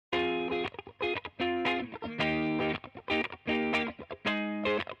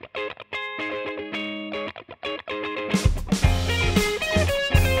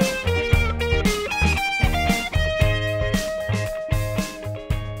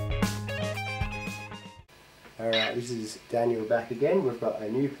Alright, this is Daniel back again. We've got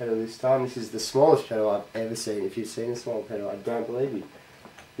a new pedal this time. This is the smallest pedal I've ever seen. If you've seen a small pedal, I don't believe you.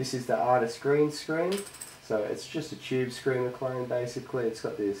 This is the Guitars Green Scream. So it's just a tube screamer clone basically. It's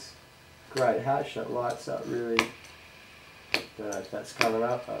got this great hatch that lights up really. Don't know if that's coming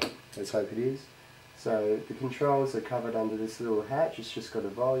up, let's hope it is. So the controls are covered under this little hatch. It's just got a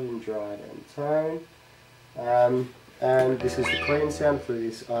volume, drive and tone. And this is the clean sound through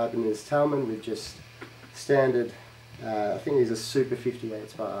this Ibanez Talman with just standard, I think these are Super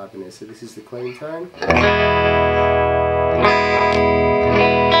 58s by Ibanez, so this is the clean tone.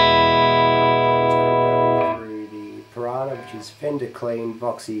 Through the Piranha, which is Fender clean,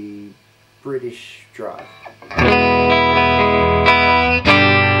 boxy, British drive.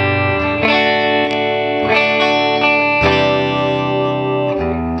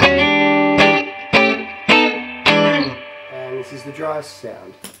 And this is the drive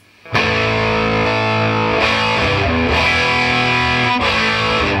sound.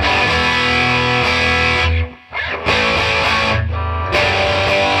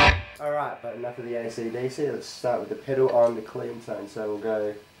 But enough of the AC/DC, let's start with the pedal on the clean tone. So we'll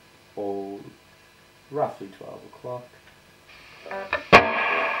go all roughly 12 o'clock.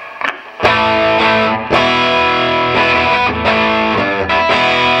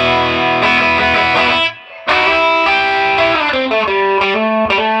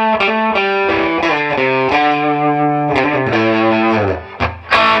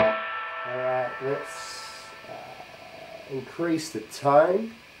 Alright, let's increase the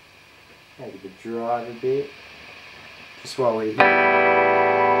tone. Maybe the drive a bit, just while we go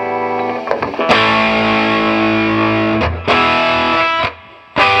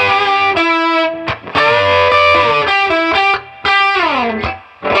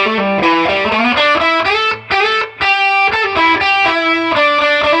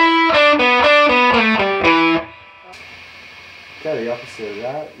the opposite of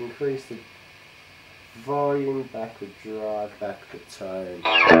that, increase the volume, back the drive, back the tone.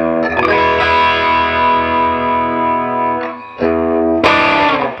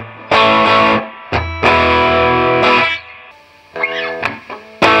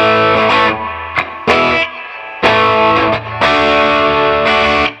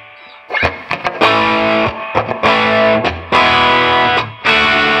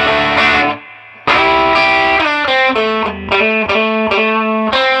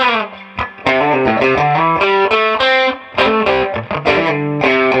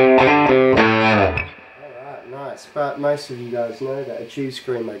 But most of you guys know that a tube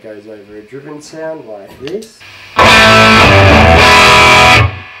screamer goes over a driven sound like this.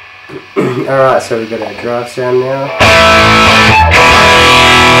 Alright, so we've got our drive sound now.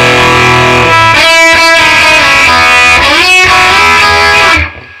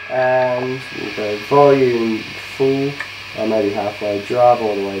 And we'll go volume full, or maybe halfway, drive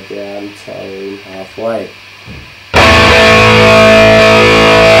all the way down, tone halfway.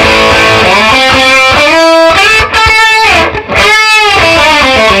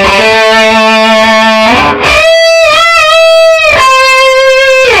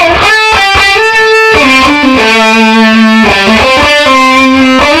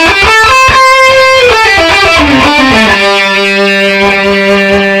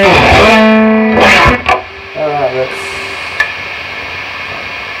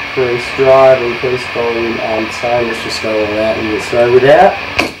 Increase drive, increase volume and tone. Let's just go all out in this row without.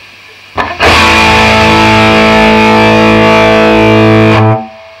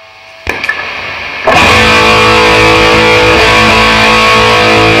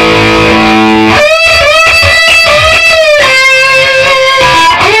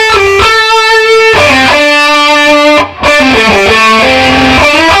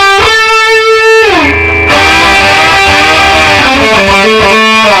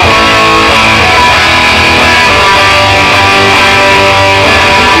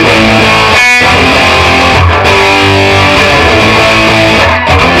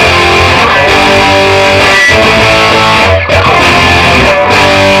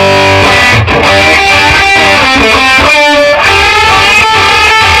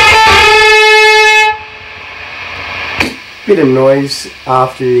 Bit of noise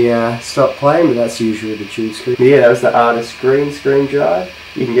after the stop playing, but that's usually the tube scream. Yeah, that was the Guitars Green Scream drive.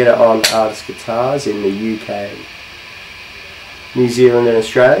 You can get it on Artist Guitars in the UK, New Zealand and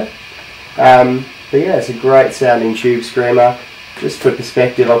Australia. But yeah, it's a great sounding tube screamer. Just for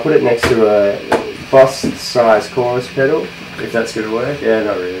perspective, I'll put it next to a boss size chorus pedal, if that's going to work. Yeah,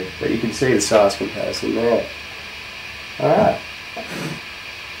 not really, but you can see the size comparison there. Alright,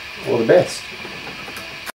 all the best.